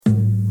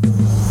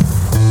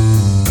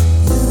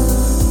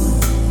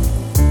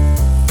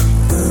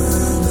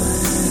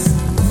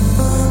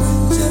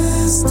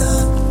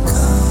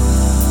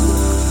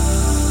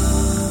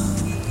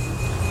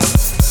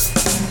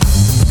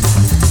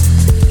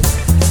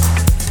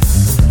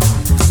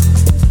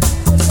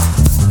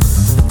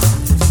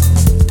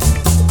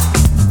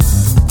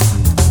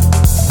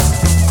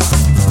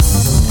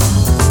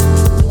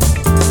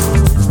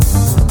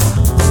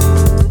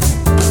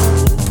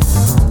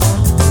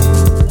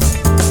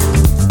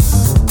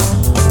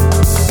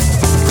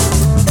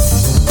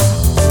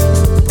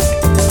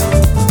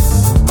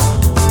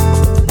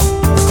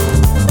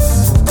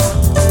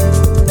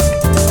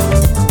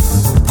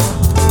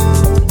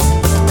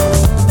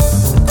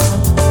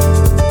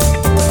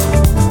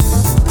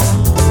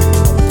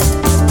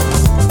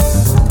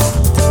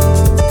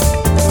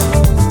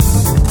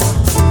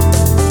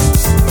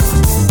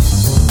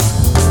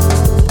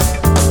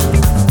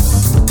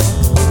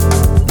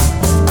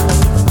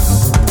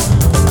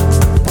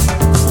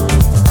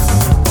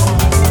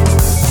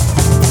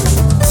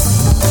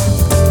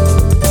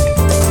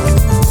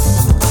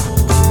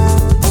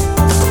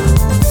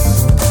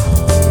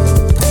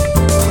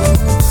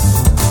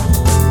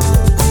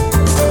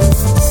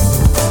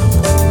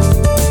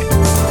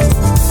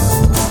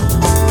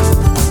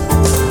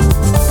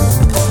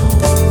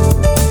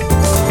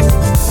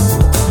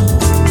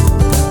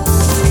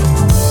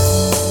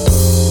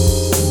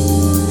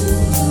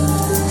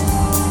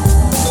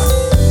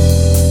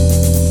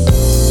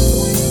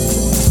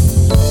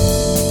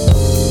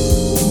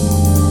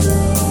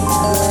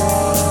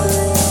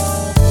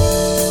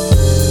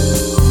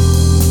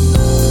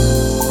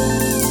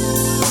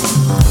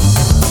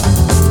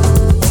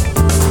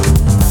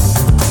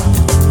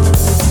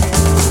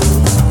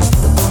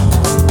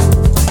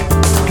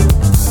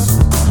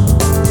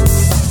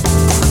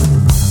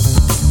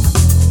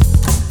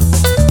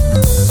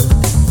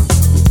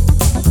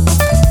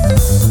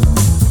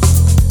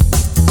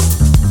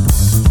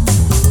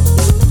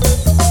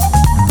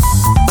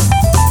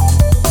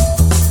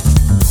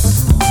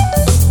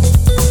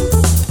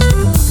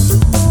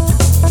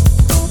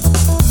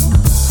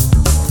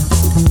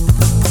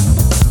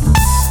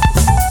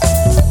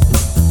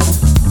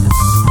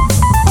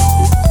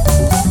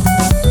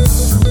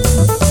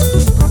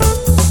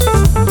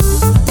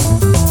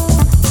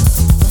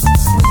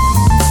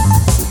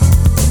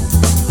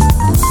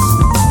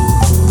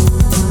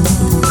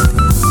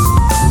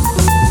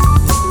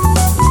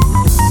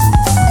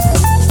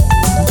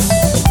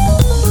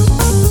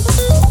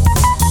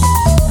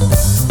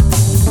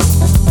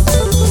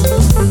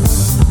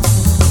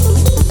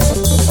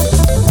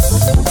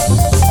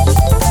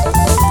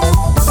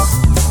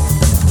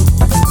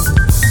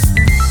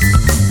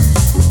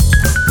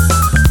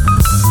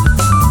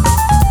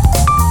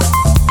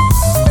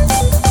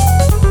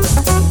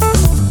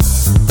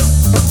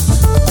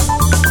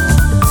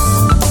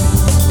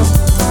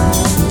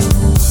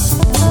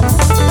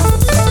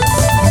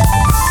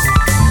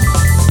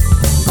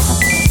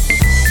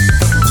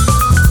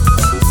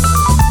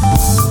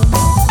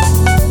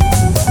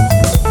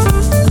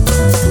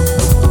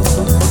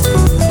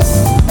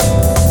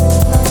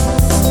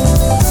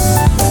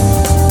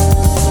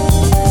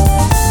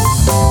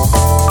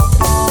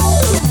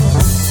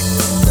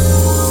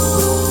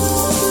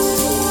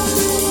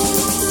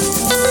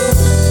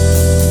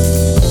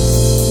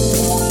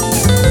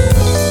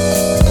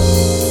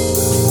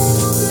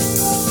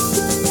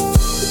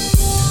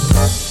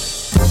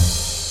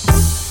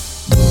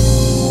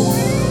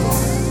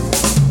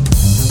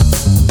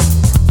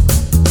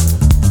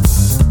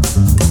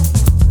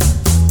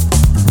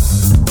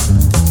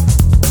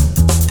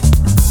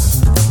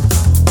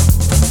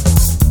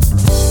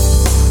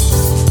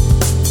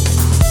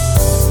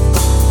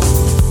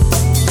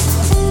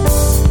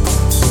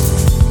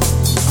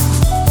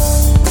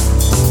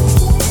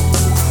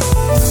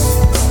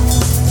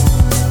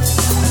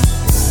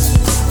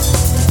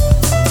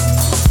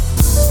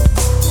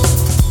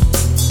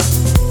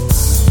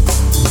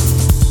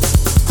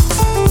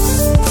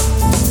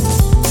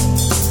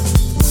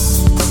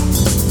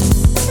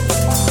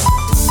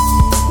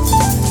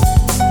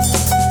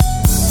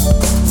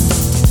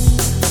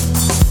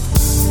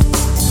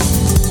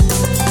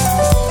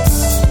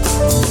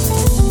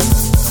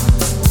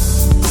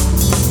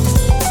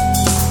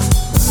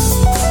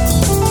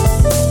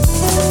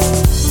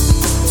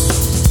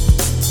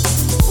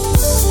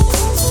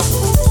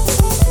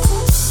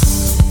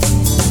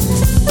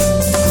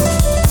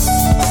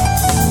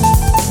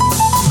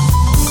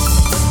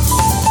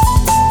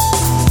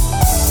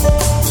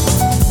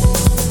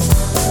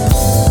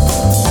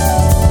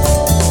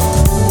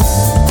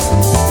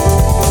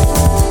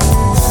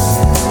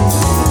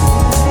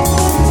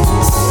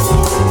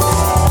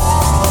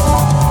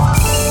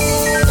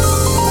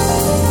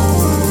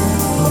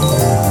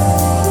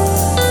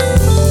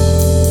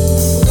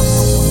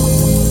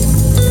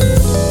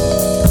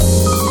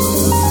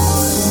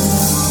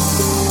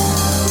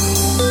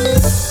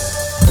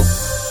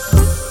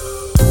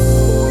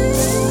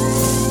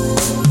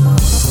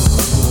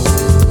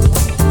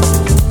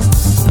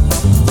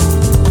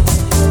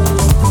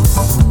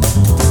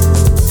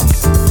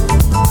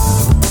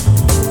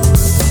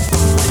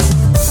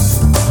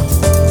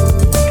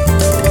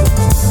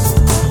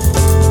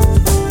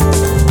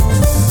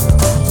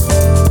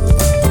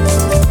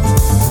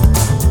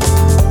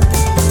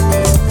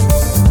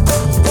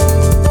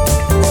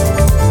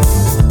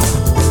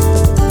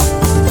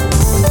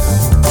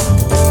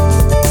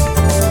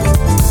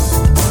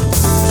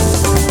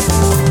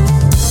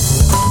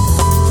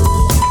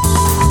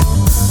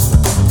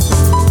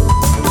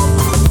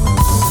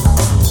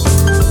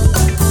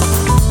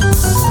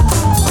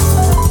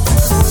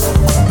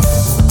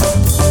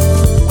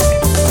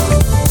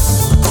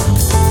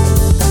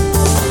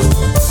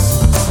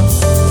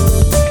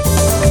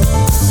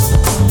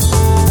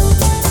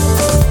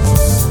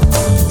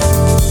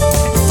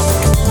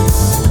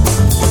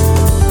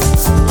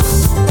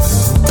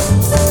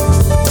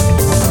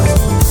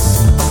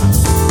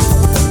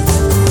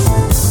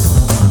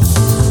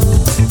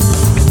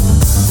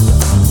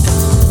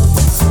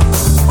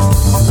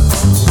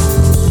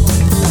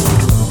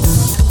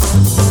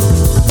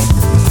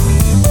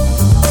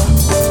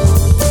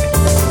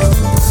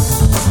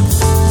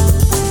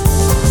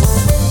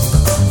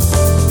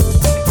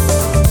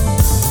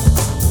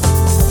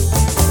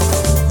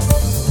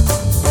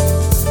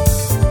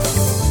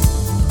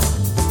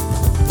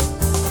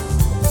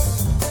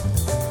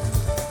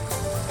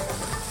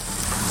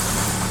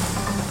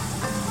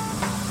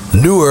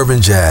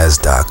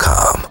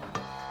newurbanjazz.com.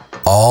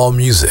 All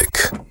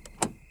music,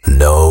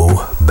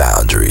 no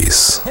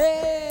boundaries.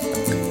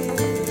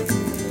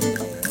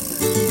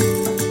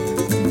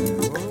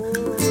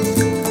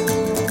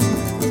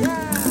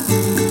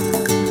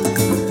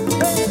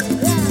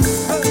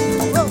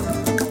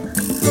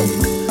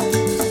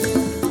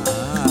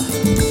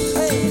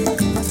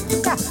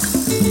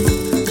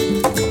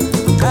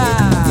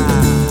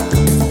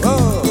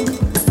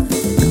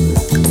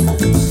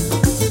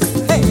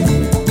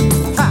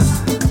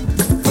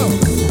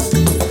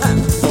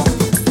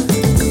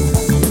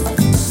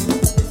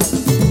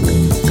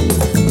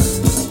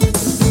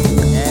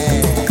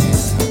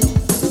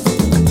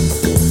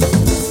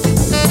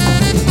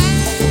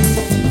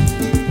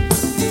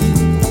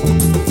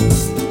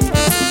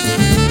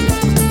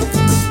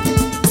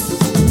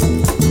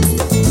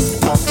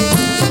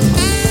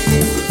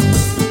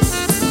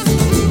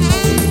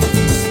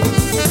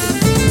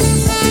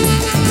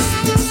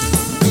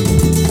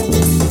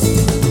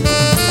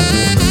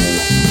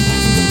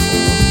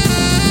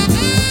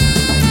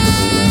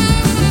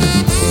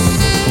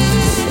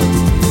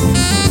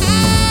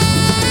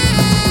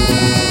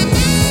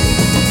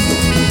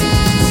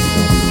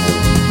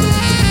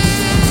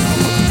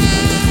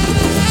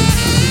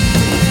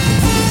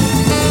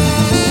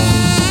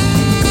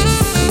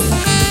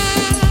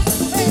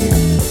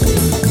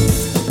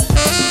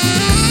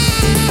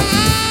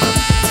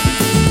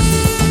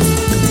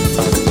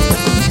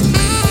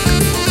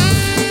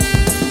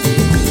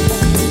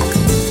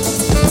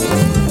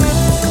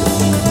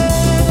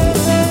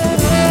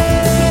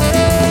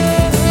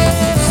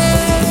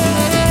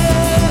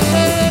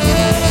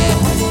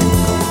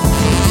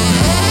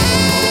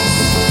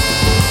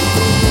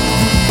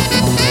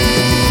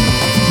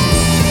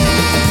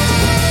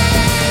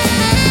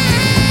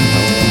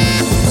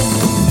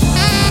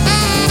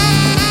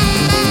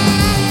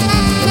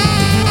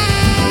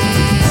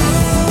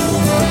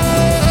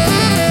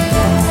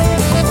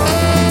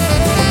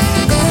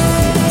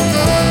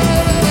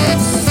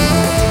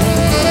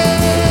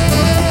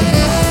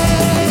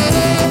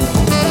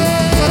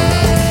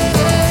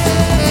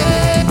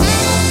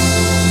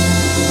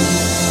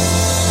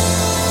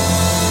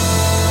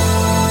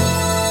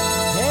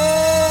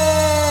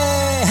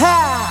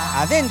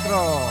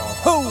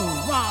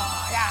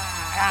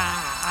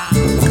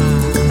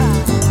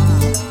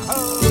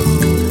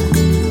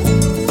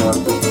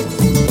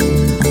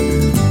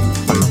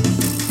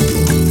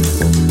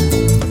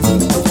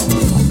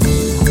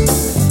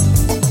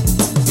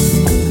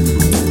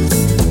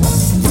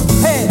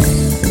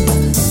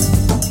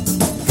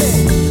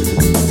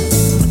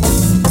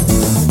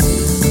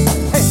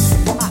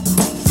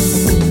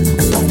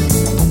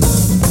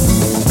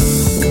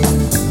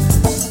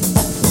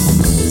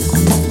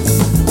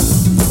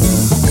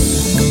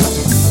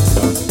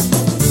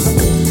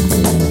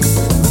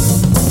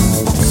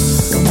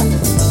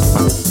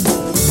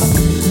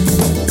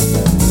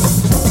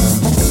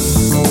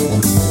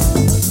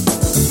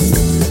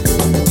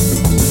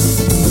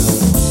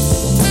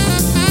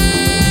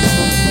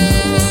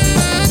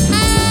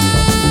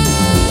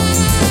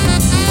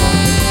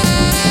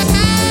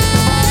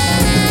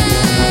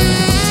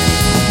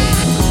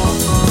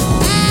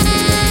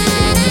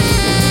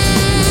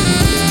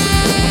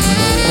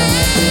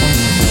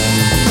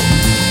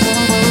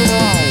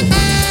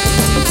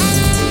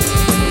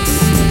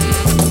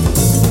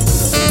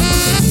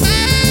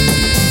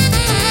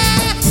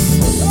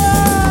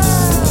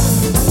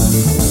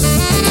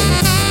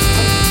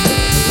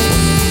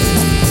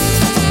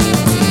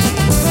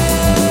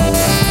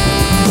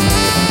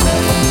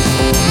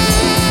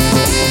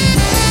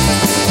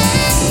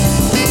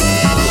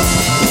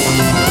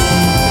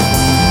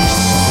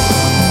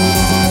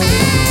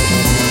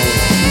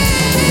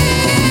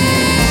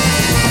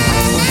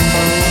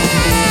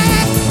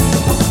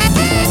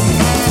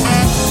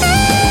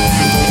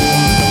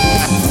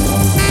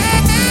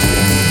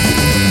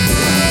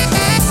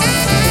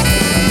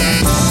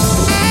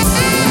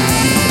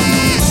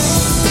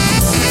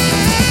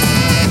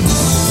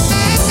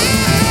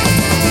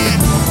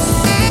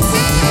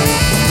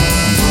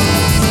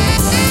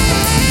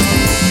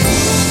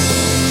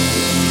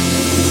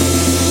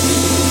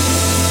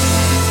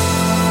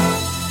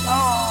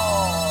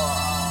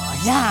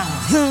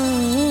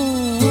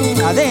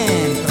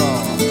 Adentro,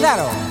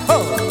 claro.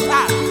 Oh,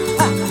 ah,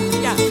 ah,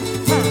 ya,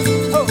 ah,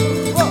 oh,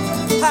 oh,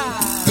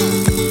 ah.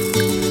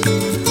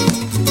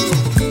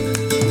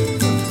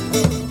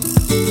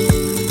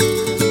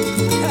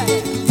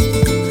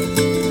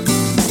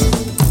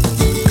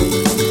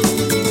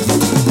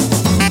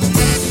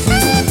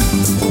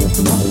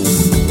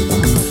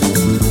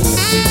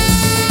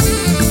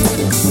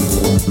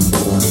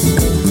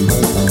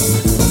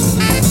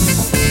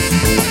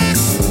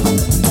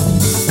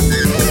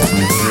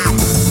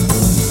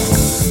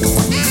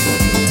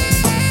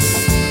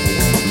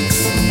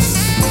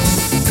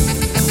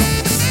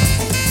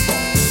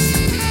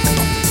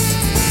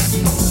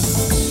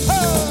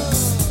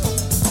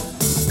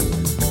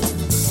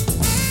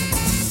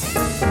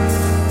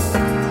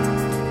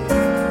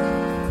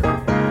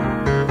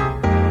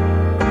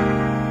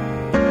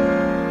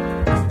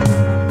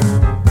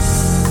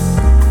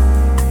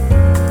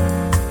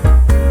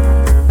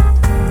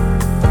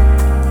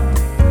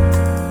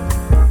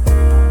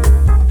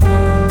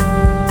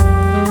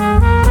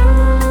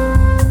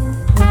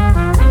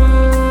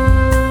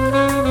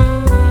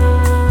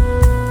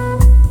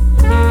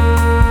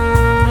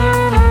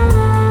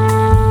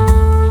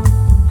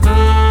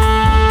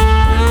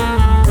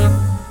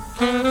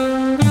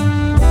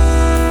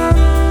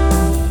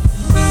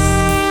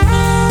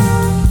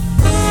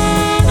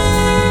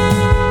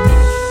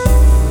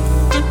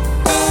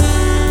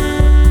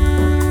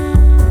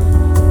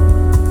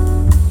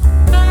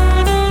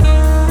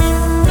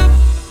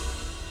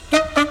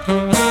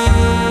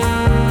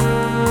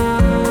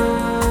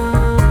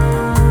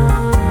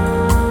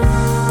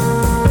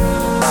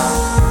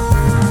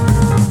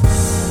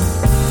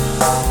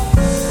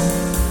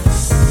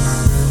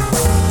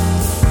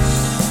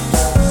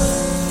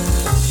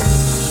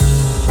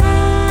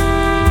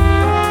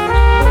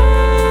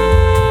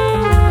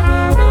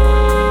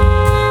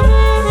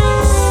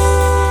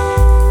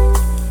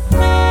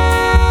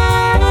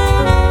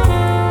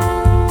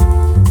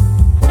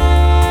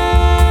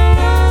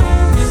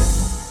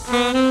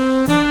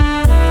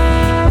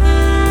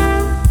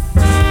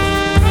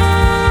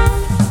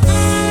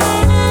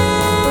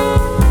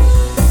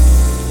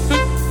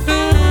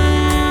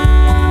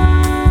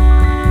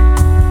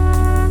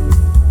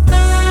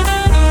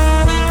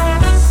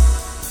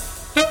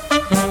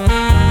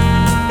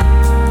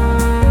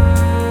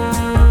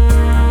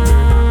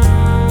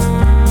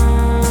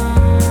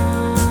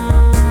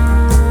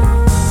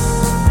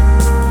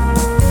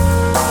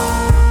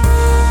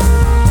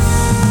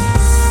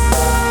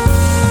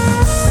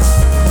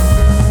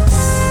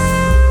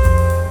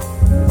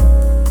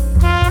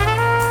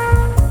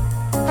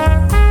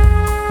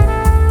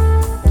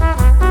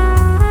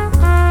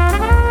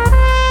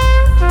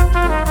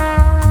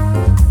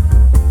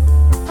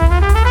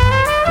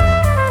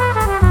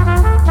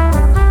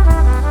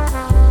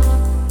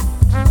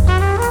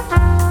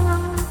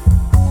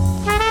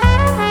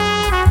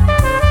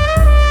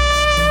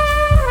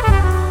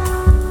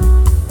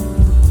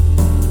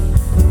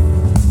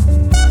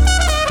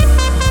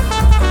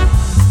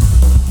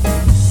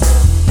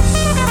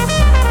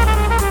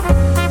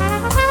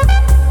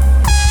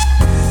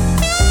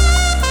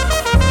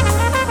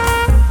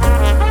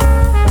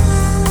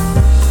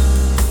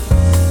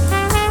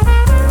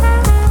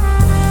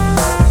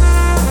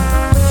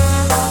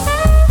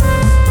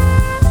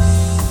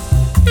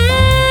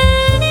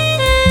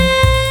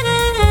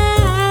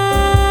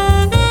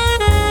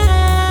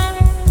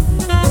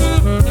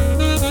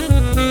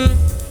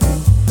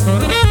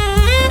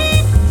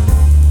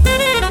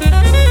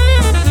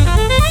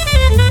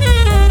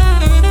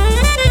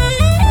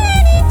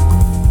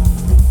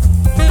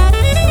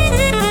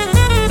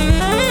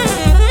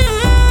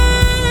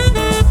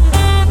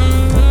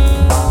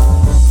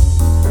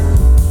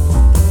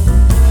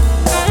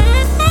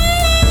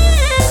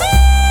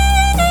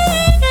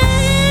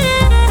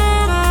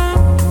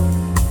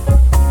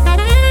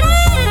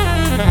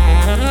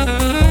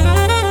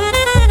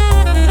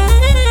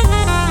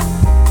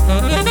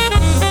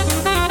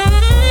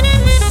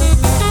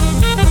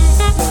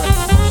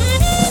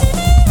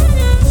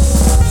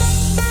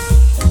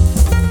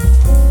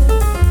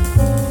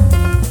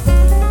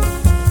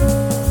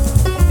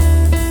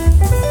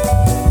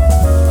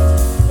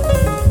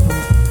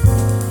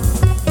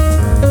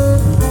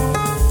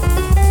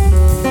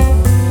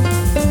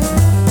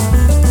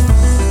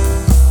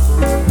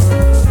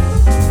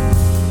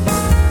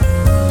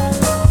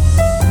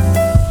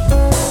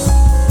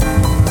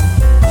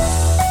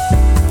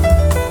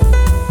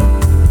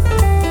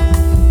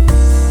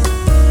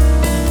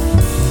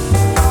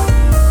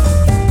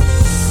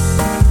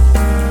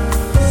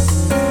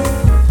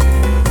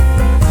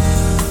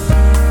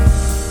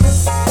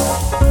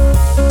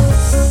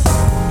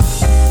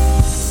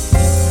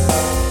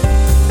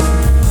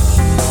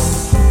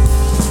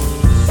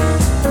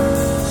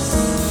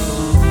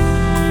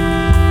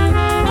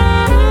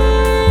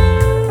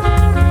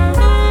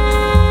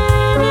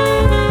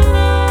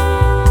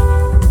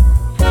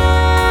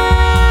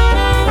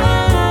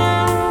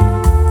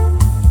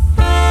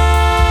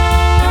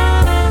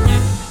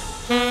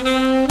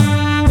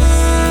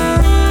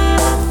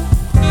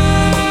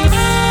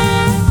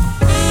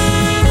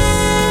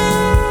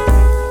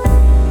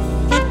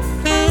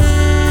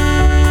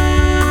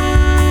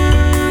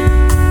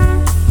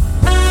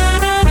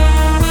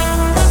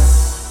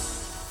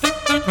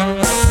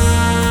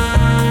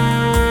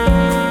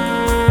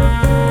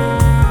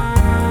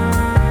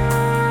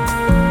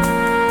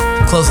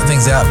 closing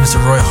things out,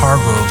 Mr. Roy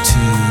Hargrove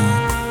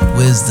to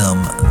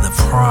Wisdom, the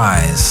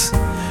Prize,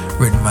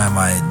 written by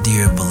my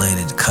dear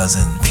belated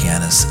cousin,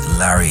 pianist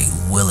Larry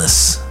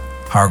Willis.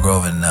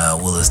 Hargrove and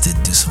Willis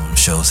did do some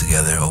shows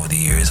together over the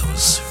years.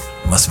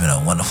 Must have been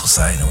a wonderful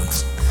sight. And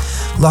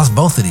we've lost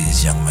both of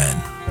these young men,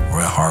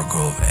 Roy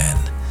Hargrove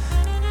and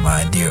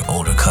my dear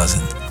older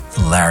cousin,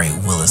 Larry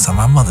Willis, on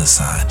my mother's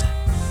side.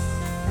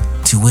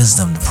 To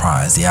Wisdom, the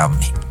Prize, the album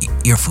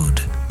Ear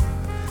Food.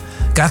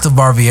 Gato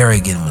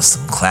Barbieri giving us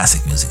some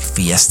classic music,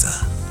 Fiesta.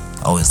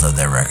 Always loved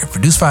that record.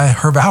 Produced by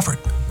Herb Alford.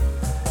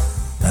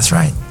 That's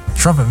right.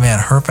 Trumpet man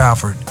Herb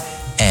Alford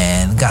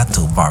and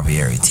Gato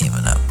Barbieri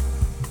teaming up.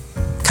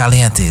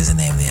 Caliente is the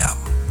name of the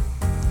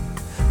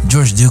album.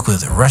 George Duke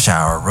with Rush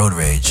Hour, Road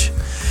Rage.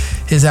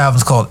 His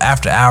album's called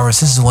After Hours.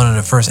 This is one of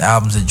the first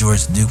albums that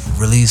George Duke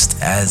released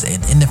as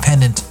an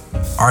independent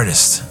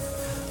artist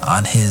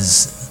on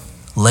his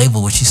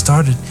label, which he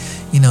started,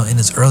 in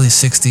his early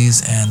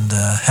 60s and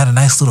had a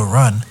nice little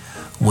run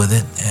with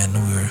it. And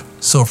we were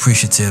so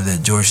appreciative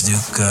that George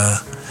Duke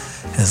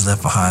has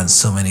left behind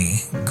so many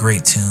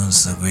great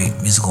tunes, great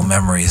musical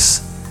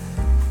memories.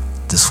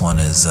 This one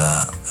is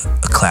a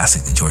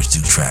classic, the George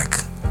Duke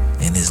track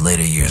in his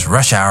later years,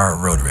 Rush Hour,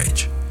 Road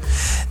Rage.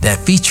 That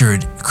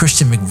featured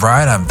Christian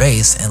McBride on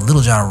bass and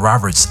Little John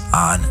Roberts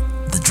on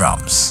the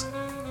drums.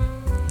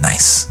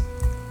 Nice.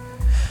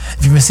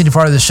 If you missed any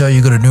part of the show,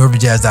 you go to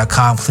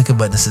newurbanjazz.com, click a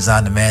button that says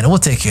On Demand, and we'll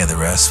take care of the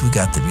rest. We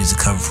got the music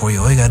covered for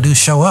you. All you got to do is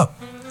show up.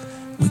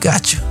 We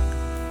got you.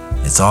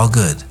 It's all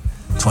good.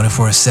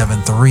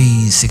 24/7,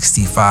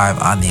 365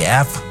 on the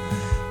app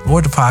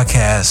or the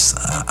podcast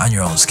on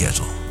your own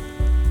schedule.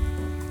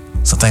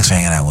 So thanks for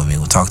hanging out with me.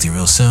 We'll talk to you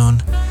real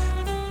soon.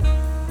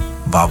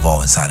 Bob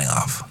Baldwin signing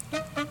off.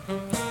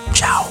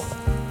 Ciao.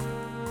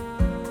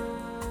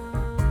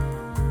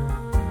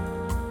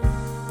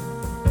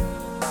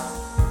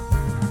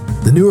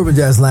 The New Urban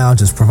Jazz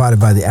Lounge is provided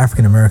by the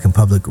African American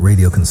Public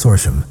Radio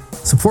Consortium.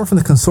 Support from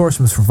the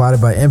consortium is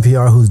provided by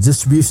NPR, whose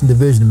distribution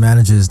division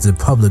manages the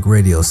public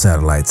radio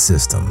satellite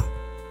system.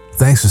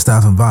 Thanks for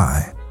stopping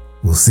by.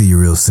 We'll see you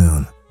real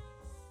soon.